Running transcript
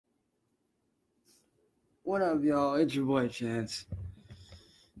What up, y'all? It's your boy Chance.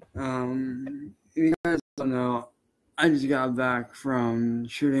 If you guys don't know, I just got back from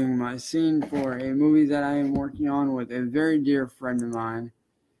shooting my scene for a movie that I am working on with a very dear friend of mine.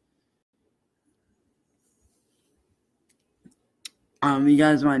 You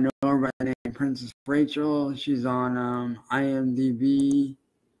guys might know her by the name Princess Rachel. She's on IMDb.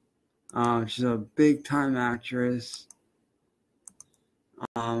 She's a big time actress.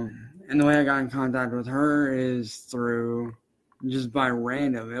 And the way I got in contact with her is through just by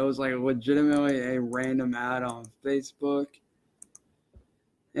random. It was like legitimately a random ad on Facebook.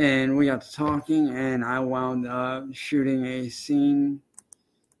 And we got to talking, and I wound up shooting a scene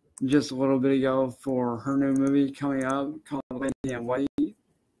just a little bit ago for her new movie coming up called Lady in White.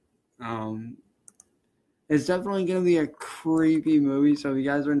 It's definitely going to be a creepy movie, so if you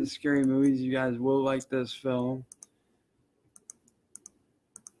guys are into scary movies, you guys will like this film.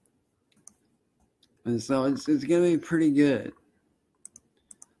 And so it's going to be pretty good.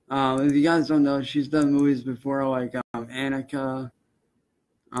 If you guys don't know, she's done movies before like Annika.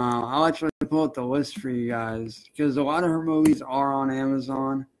 I'll actually pull up the list for you guys because a lot of her movies are on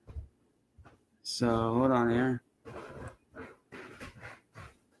Amazon. So hold on here.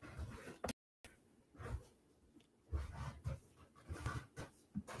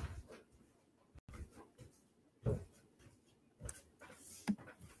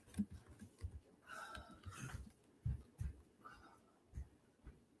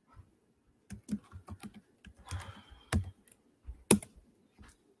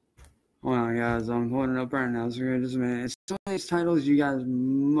 Hold on, guys. I'm pulling it up right now. So give me just a minute. It's some of these titles you guys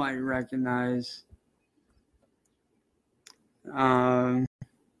might recognize. Top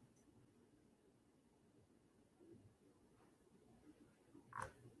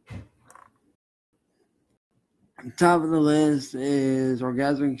of the list is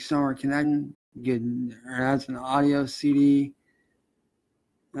Orgasmic Summer Connection. Good. That's an audio CD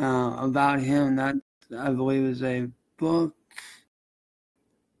about him. That I believe is a book.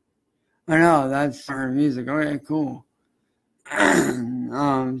 I know that's her music. Okay, cool.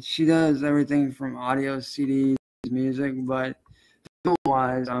 She does everything from audio CDs, music, but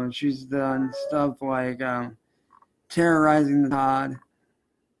film-wise, she's done stuff like Terrorizing the Todd,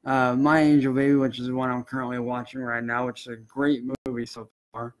 My Angel Baby, which is the one I'm currently watching right now, which is a great movie so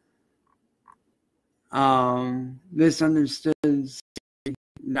far. Misunderstood,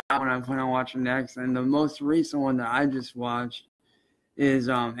 that one I plan on watching next, and the most recent one that I just watched is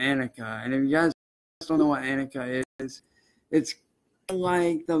Annika. And if you guys don't know what Annika is, it's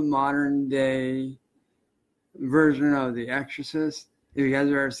like the modern day version of The Exorcist. If you guys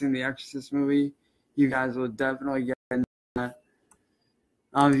have ever seen The Exorcist movie, you guys will definitely get into that.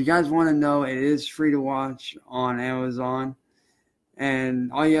 If you guys want to know, it is free to watch on Amazon.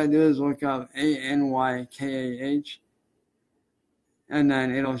 And all you gotta do is look up ANYKAH, and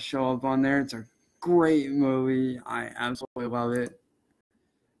then it'll show up on there. It's a great movie. I absolutely love it.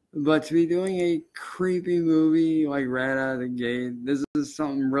 But to be doing a creepy movie like right out of the gate, this is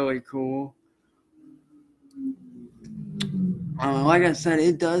something really cool. Like I said,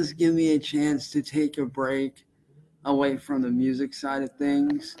 it does give me a chance to take a break away from the music side of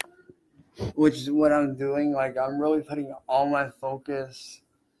things, which is what I'm doing. Like, I'm really putting all my focus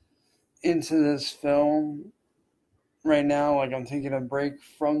into this film right now. Like, I'm taking a break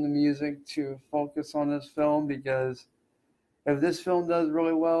from the music to focus on this film, because if this film does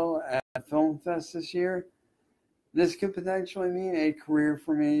really well at Film Fest this year, this could potentially mean a career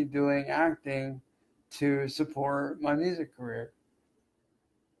for me doing acting to support my music career.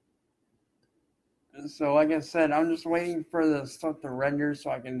 So like I said, I'm just waiting for the stuff to render so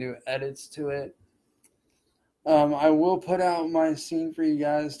I can do edits to it. I will put out my scene for you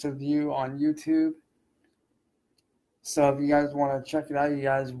guys to view on YouTube. So if you guys want to check it out, you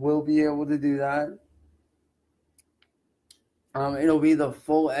guys will be able to do that. It'll be the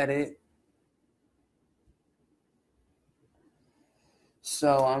full edit.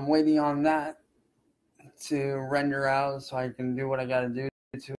 So I'm waiting on that to render out so I can do what I got to do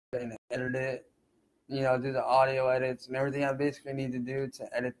to it and edit it. You know, do the audio edits and everything I basically need to do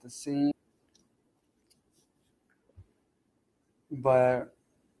to edit the scene. But,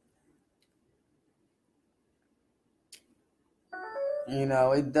 you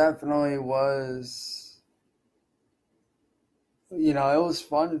know, it definitely was, you know, it was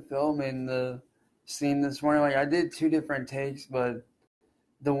fun filming the scene this morning. Like, I did 2 different takes, but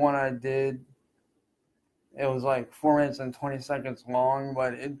the one I did, it was like 4 minutes and 20 seconds long,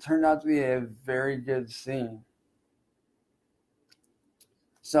 but it turned out to be a very good scene.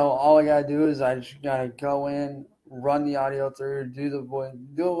 So all I gotta do is I just gotta go in, run the audio through, do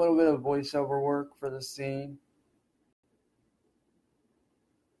a little bit of voiceover work for the scene.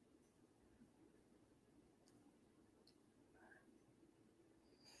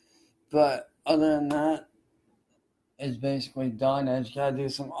 But other than that, it's basically done. I just gotta do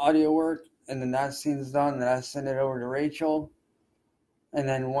some audio work, and then that scene's done. Then I send it over to Rachel, and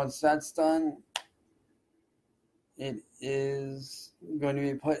then once that's done, it is going to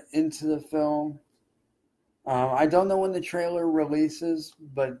be put into the film. I don't know when the trailer releases,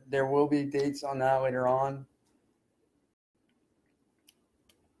 but there will be dates on that later on.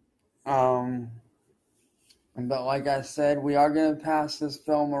 But like I said, we are going to pass this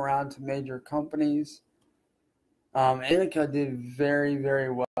film around to major companies. Annika did very, very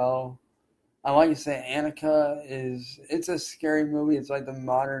well. I like to say Annika it's a scary movie. It's like the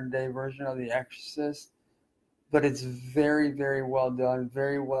modern day version of The Exorcist, but it's very, very well done,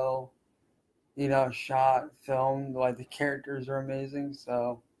 very well, shot, filmed. Like the characters are amazing.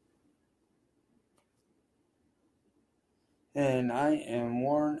 So, and I am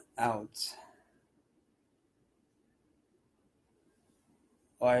worn out.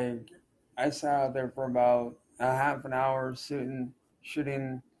 Like I sat out there for about a half an hour shooting,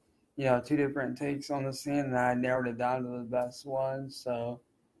 two different takes on the scene, and I narrowed it down to the best one. So,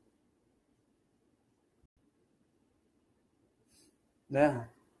 yeah.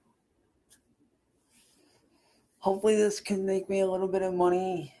 Hopefully, this can make me a little bit of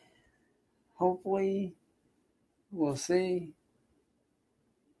money. Hopefully, we'll see.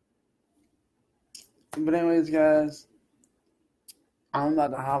 But anyways, guys, I'm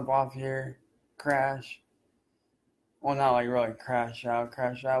about to hop off here, crash. Well, not like really crash out,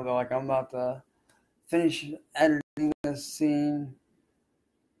 but like I'm about to finish editing this scene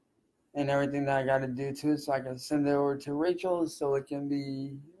and everything that I got to do to it, so I can send it over to Rachel so it can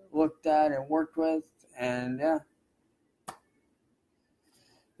be looked at and worked with. And yeah.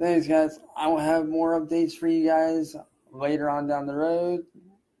 Thanks, guys. I will have more updates for you guys later on down the road.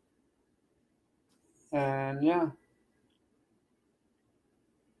 And yeah.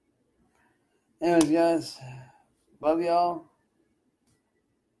 Anyways, guys, love y'all.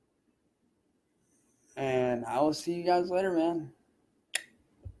 And I will see you guys later, man.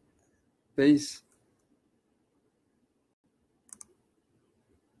 Peace.